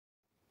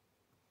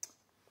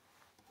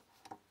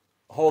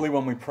Holy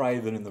One, we pray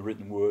that in the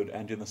written word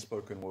and in the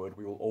spoken word,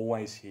 we will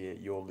always hear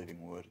your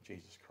living word,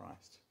 Jesus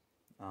Christ.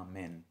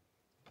 Amen.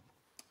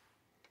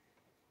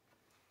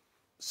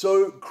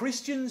 So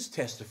Christians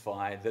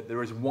testify that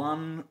there is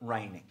one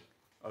reigning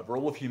over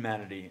all of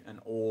humanity and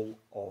all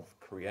of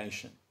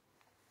creation.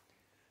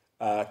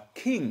 A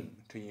king,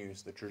 to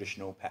use the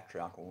traditional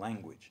patriarchal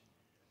language.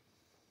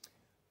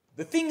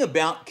 The thing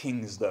about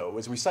kings, though,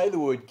 is we say the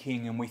word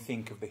king and we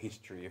think of the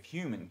history of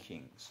human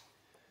kings.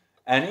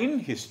 And in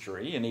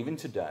history, and even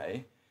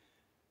today,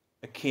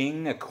 a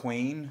king, a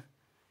queen,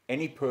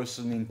 any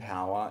person in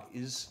power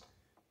is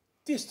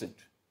distant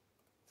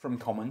from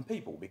common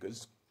people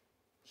because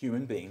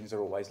human beings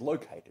are always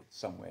located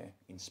somewhere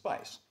in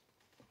space.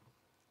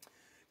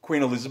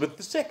 Queen Elizabeth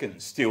II,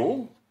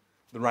 still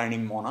the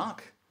reigning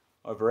monarch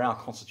over our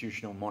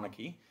constitutional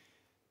monarchy.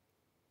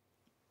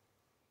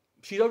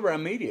 She's over our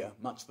media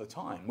much of the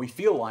time. We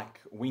feel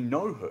like we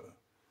know her.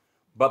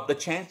 But the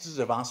chances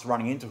of us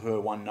running into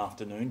her one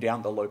afternoon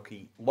down the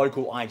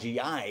local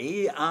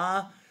IGA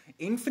are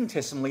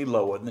infinitesimally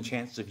lower than the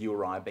chances of you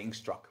or I being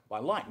struck by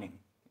lightning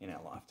in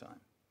our lifetime.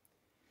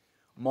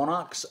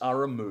 Monarchs are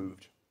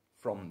removed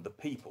from the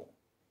people.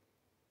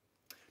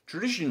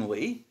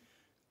 Traditionally,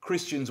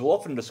 Christians will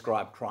often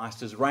describe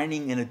Christ as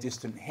reigning in a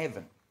distant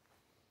heaven.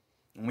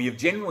 And we have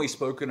generally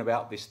spoken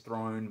about this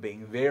throne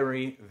being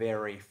very,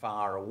 very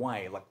far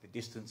away, like the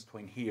distance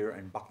between here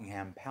and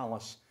Buckingham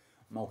Palace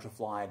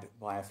multiplied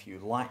by a few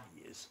light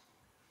years.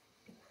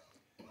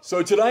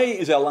 So today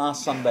is our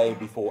last Sunday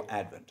before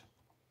Advent.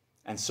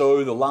 And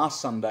so the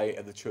last Sunday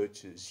of the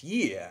church's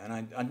year,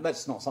 and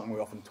that's not something we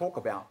often talk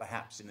about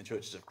perhaps in the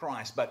churches of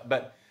Christ, but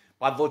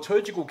by the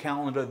liturgical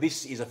calendar,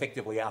 this is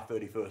effectively our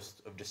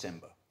 31st of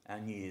December,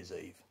 our New Year's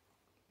Eve.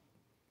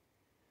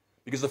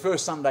 Because the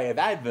first Sunday of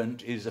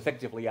Advent is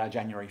effectively our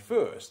January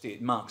 1st.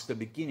 It marks the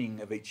beginning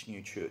of each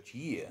new church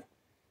year.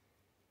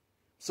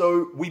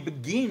 So we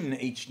begin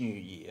each new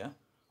year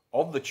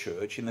of the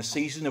church in the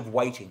season of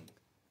waiting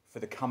for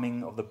the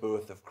coming of the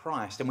birth of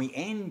Christ. And we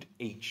end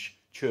each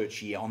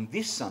church year on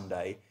this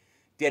Sunday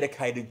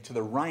dedicated to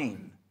the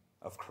reign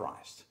of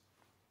Christ,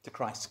 to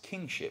Christ's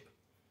kingship.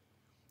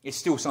 It's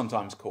still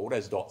sometimes called,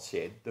 as Dot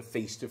said, the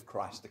Feast of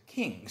Christ the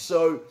King.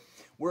 So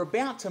we're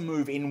about to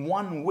move in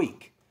 1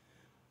 week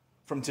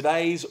from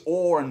today's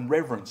awe and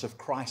reverence of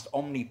Christ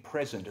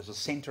omnipresent as a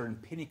centre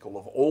and pinnacle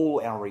of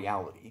all our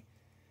reality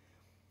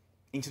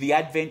into the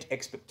Advent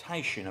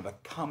expectation of a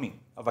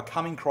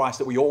coming Christ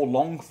that we all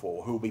long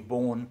for, who will be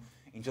born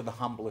into the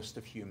humblest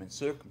of human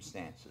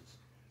circumstances.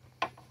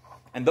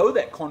 And though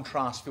that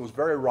contrast feels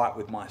very right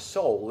with my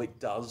soul, it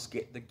does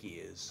get the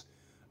gears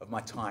of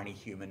my tiny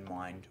human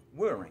mind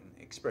whirring,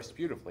 expressed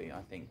beautifully, I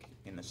think,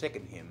 in the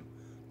second hymn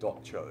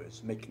Dot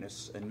chose,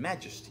 meekness and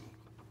majesty,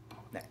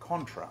 that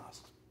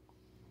contrast.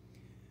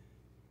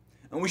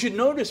 And we should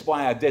notice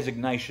by our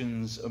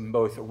designations of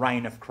both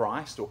reign of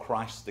Christ or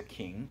Christ the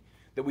King,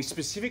 that we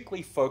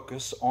specifically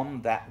focus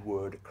on that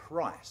word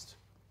Christ.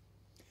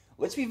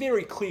 Let's be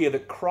very clear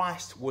that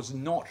Christ was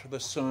not the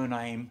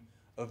surname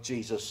of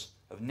Jesus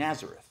of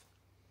Nazareth.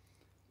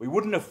 We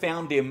wouldn't have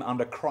found him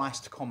under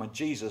Christ,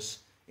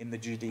 Jesus in the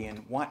Judean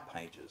white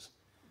pages.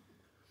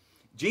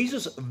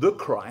 Jesus the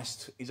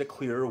Christ is a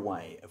clearer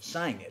way of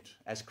saying it,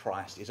 as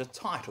Christ is a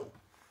title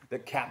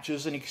that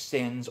captures and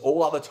extends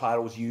all other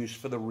titles used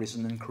for the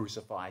risen and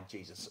crucified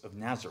Jesus of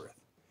Nazareth,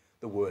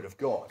 the Word of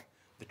God,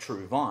 the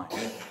true vine,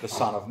 the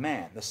Son of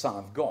Man, the Son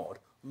of God,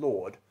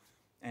 Lord,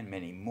 and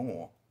many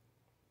more.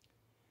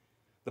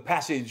 The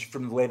passage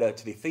from the letter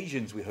to the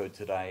Ephesians we heard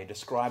today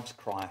describes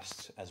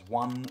Christ as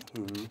one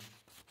who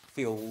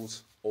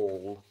fills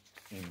all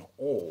in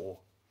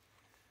all.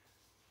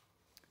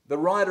 The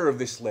writer of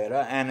this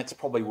letter, and it's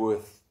probably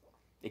worth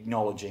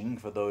acknowledging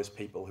for those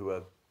people who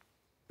are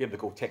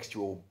biblical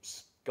textual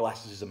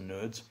scholasticism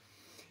nerds,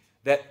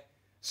 that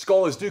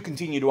scholars do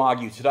continue to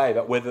argue today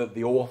about whether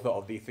the author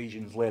of the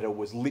Ephesians letter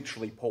was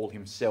literally Paul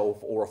himself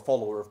or a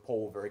follower of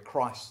Paul, very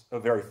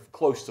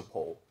close to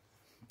Paul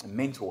and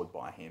mentored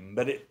by him.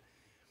 But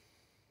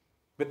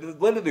the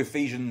letter to the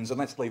Ephesians, and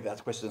let's leave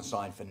that question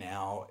aside for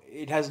now,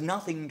 it has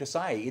nothing to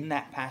say, in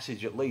that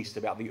passage at least,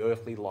 about the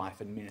earthly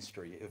life and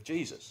ministry of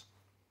Jesus.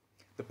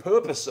 The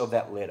purpose of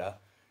that letter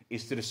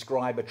is to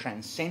describe a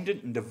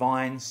transcendent and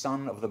divine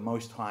Son of the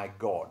Most High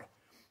God,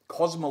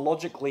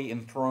 cosmologically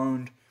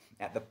enthroned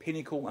at the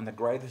pinnacle and the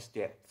greatest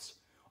depths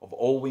of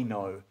all we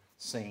know,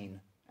 seen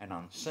and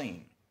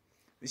unseen.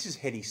 This is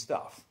heady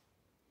stuff.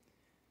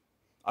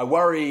 I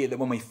worry that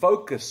when we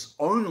focus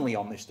only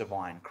on this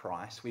divine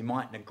Christ, we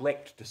might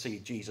neglect to see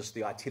Jesus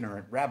the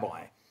itinerant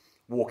rabbi,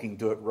 walking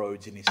dirt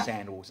roads in his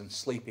sandals and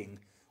sleeping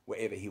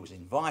wherever he was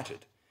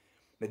invited.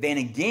 But then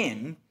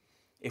again,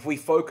 if we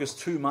focus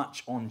too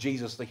much on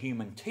Jesus the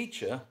human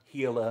teacher,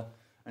 healer,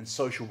 and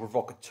social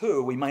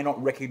provocateur, we may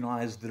not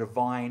recognize the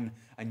divine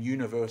and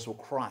universal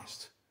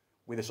Christ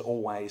with us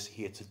always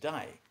here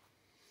today.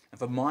 And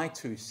for my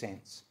 2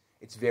 cents,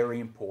 it's very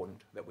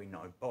important that we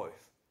know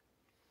both.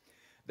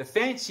 The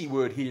fancy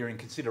word here in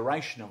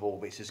consideration of all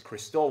this is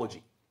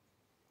Christology.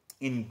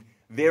 In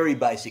very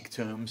basic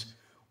terms,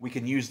 we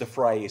can use the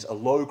phrase a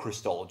low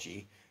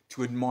Christology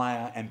to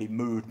admire and be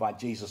moved by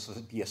Jesus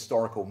as the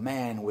historical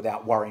man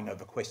without worrying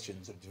over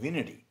questions of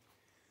divinity.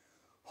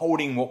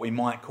 Holding what we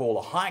might call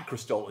a high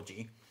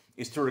Christology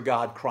is to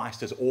regard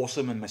Christ as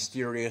awesome and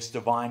mysterious,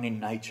 divine in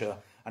nature,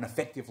 and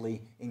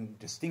effectively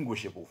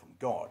indistinguishable from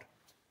God.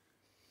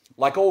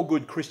 Like all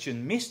good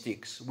Christian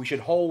mystics, we should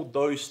hold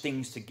those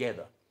things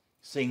together,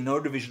 seeing no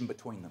division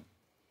between them.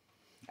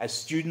 As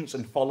students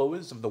and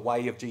followers of the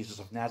way of Jesus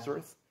of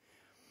Nazareth,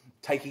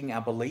 taking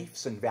our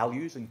beliefs and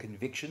values and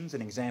convictions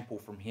an example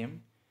from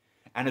him,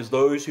 and as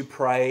those who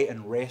pray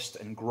and rest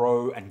and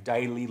grow and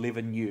daily live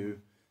anew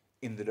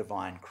in the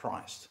divine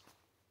Christ.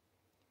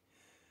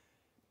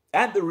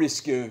 At the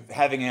risk of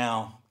having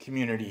our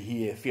community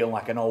here feel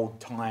like an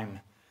old-time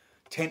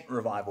tent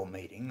revival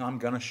meeting, I'm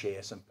going to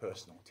share some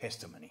personal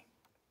testimony.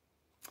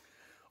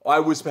 I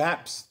was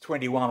perhaps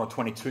 21 or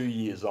 22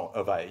 years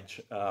of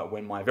age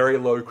when my very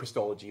low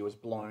Christology was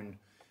blown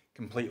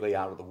completely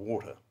out of the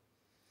water.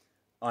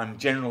 I'm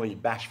generally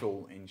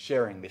bashful in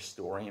sharing this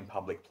story in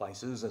public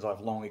places, as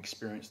I've long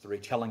experienced the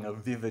retelling of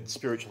vivid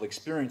spiritual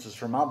experiences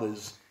from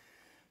others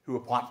who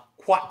are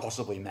quite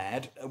possibly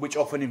mad, which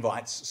often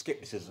invites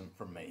scepticism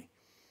from me.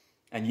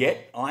 And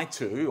yet, I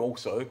too,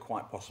 also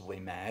quite possibly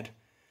mad,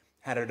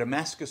 had a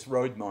Damascus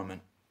Road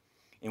moment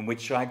in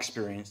which I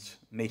experienced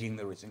meeting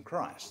the risen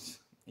Christ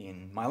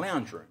in my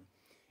lounge room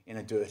in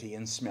a dirty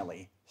and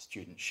smelly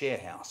student share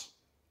house.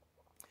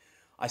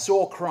 I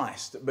saw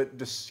Christ, but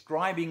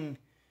describing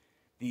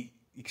the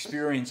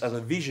experience as a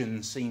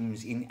vision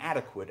seems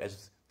inadequate,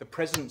 as the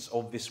presence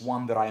of this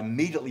one that I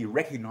immediately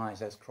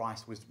recognized as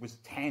Christ was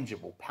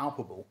tangible,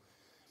 palpable,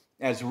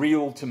 as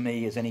real to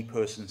me as any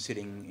person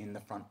sitting in the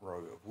front row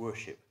of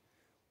worship,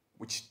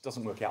 which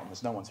doesn't work out when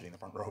there's no one sitting in the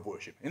front row of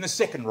worship, in the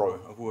second row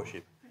of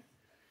worship.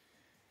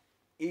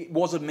 It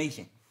was a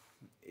meeting.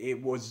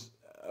 It was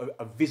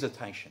a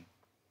visitation,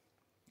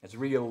 as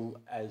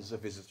real as a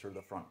visitor at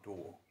the front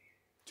door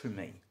to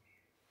me.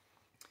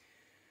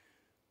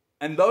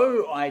 And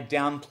though I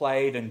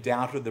downplayed and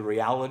doubted the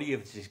reality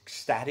of this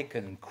ecstatic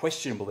and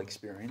questionable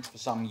experience for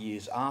some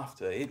years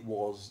after, it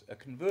was a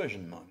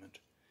conversion moment.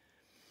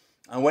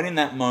 I went in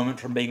that moment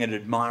from being an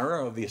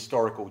admirer of the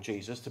historical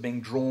Jesus to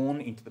being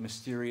drawn into the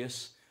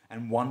mysterious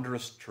and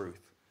wondrous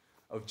truth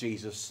of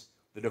Jesus,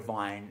 the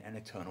divine and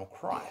eternal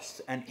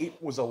Christ. And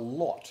it was a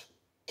lot.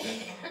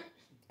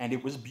 And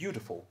it was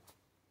beautiful.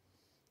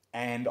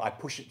 And I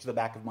pushed it to the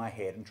back of my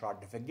head and tried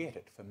to forget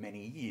it for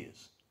many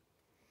years.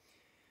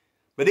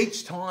 But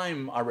each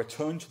time I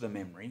returned to the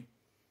memory,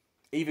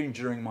 even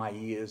during my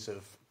years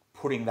of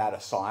putting that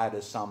aside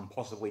as some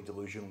possibly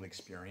delusional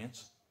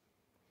experience,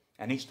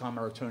 and each time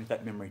I return to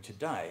that memory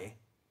today,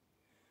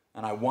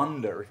 and I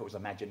wonder if it was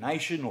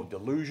imagination or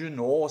delusion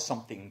or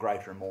something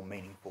greater and more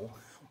meaningful,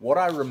 what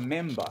I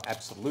remember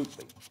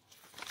absolutely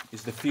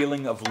is the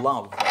feeling of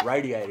love that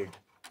radiated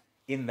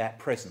in that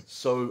presence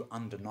so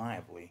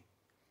undeniably.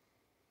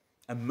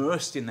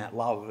 Immersed in that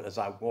love as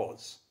I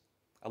was,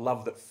 a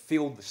love that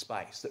filled the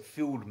space, that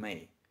filled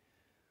me,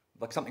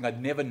 like something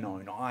I'd never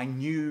known. I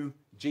knew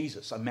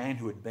Jesus, a man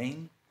who had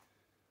been,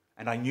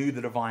 and I knew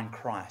the divine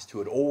Christ who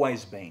had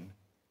always been,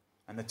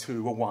 and the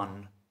two were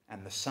one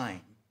and the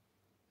same.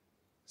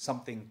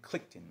 Something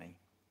clicked in me.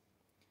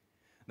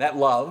 That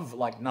love,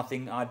 like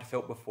nothing I'd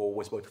felt before,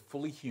 was both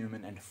fully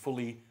human and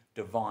fully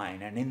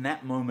divine, and in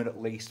that moment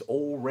at least,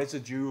 all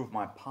residue of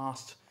my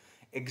past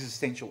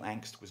existential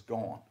angst was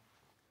gone.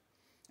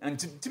 And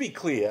to be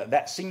clear,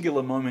 that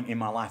singular moment in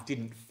my life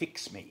didn't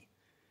fix me,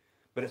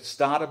 but it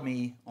started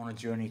me on a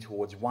journey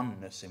towards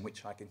oneness in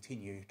which I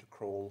continue to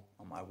crawl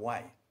on my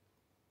way.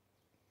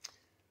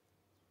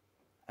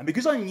 And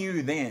because I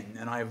knew then,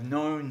 and I have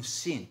known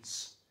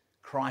since,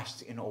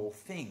 Christ in all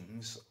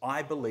things,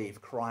 I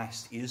believe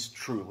Christ is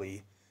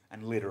truly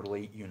and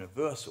literally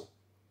universal.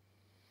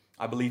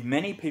 I believe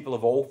many people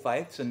of all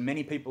faiths and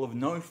many people of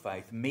no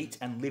faith meet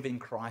and live in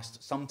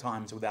Christ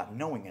sometimes without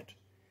knowing it,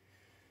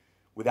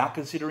 without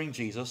considering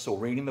Jesus or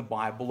reading the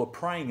Bible or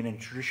praying in a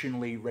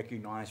traditionally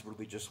recognized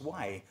religious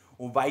way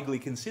or vaguely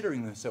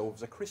considering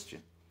themselves a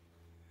Christian.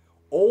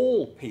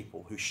 All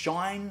people who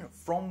shine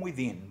from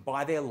within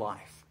by their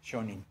life,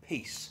 shown in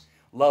peace,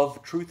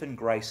 love, truth and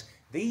grace,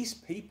 these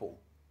people,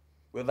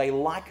 whether they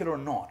like it or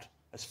not,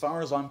 as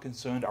far as I'm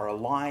concerned, are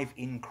alive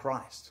in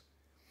Christ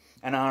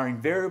and are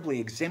invariably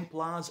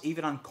exemplars,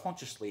 even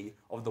unconsciously,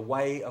 of the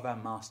way of our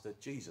Master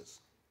Jesus.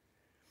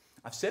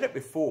 I've said it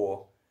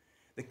before,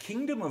 the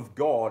kingdom of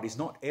God is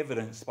not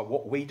evidenced by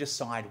what we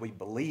decide we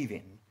believe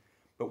in,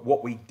 but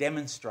what we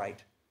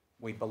demonstrate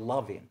we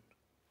beloved in.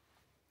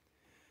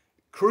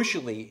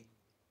 Crucially,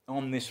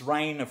 on this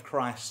Reign of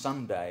Christ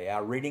Sunday,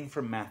 our reading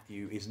from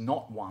Matthew is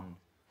not one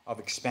of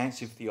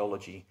expansive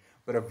theology,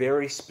 but a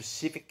very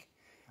specific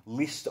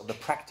list of the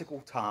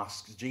practical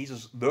tasks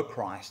Jesus, the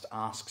Christ,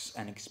 asks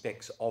and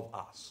expects of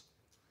us.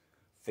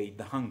 Feed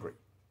the hungry,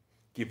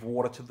 give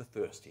water to the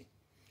thirsty,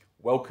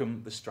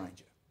 welcome the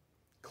stranger,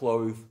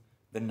 clothe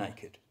the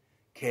naked,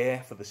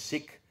 care for the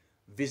sick,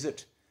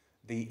 visit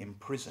the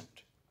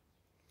imprisoned.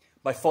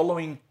 By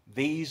following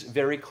these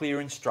very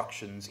clear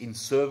instructions in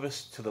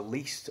service to the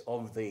least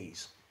of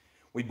these,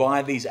 we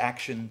by these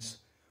actions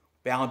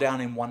bow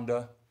down in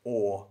wonder,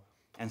 awe,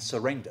 and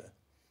surrender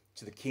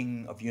to the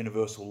King of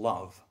universal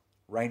love,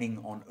 reigning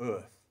on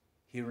earth,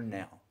 here and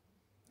now,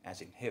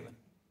 as in heaven.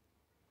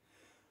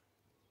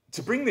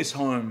 To bring this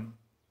home,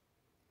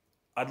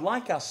 I'd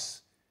like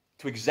us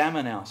to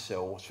examine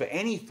ourselves for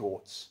any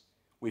thoughts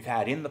we've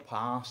had in the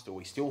past or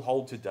we still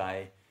hold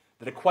today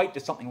that equate to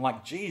something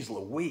like, geez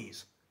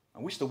Louise, I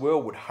wish the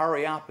world would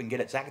hurry up and get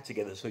its act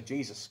together so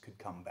Jesus could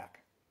come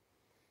back.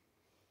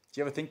 Do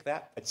you ever think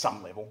that? At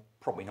some level,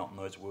 probably not in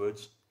those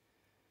words.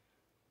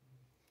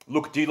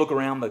 Do you look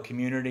around the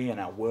community and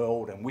our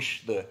world and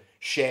wish the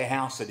share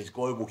house that is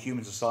global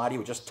human society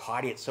would just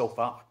tidy itself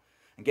up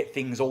and get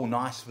things all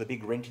nice for the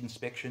big rent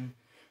inspection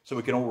so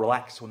we can all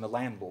relax when the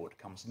landlord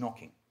comes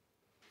knocking?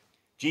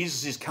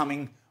 Jesus is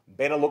coming,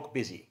 better look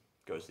busy,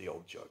 goes the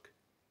old joke.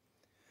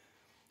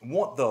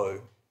 What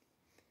though,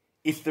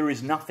 if there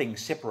is nothing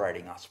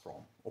separating us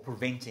from, or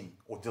preventing,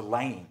 or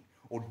delaying,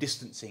 or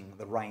distancing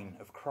the reign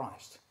of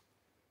Christ?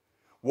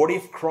 What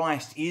if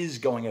Christ is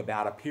going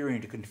about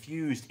appearing to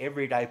confused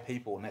everyday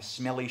people in their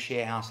smelly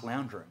sharehouse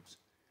lounge rooms?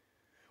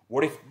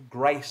 What if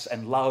grace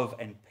and love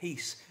and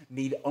peace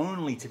need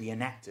only to be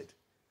enacted,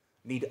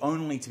 need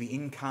only to be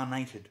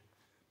incarnated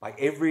by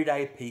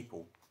everyday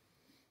people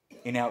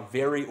in our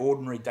very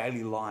ordinary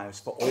daily lives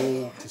for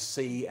all to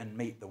see and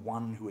meet the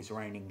one who is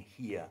reigning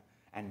here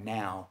and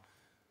now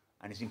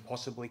and is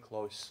impossibly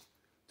close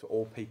to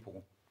all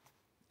people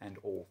and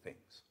all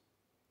things?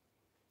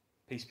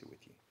 Peace be with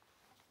you.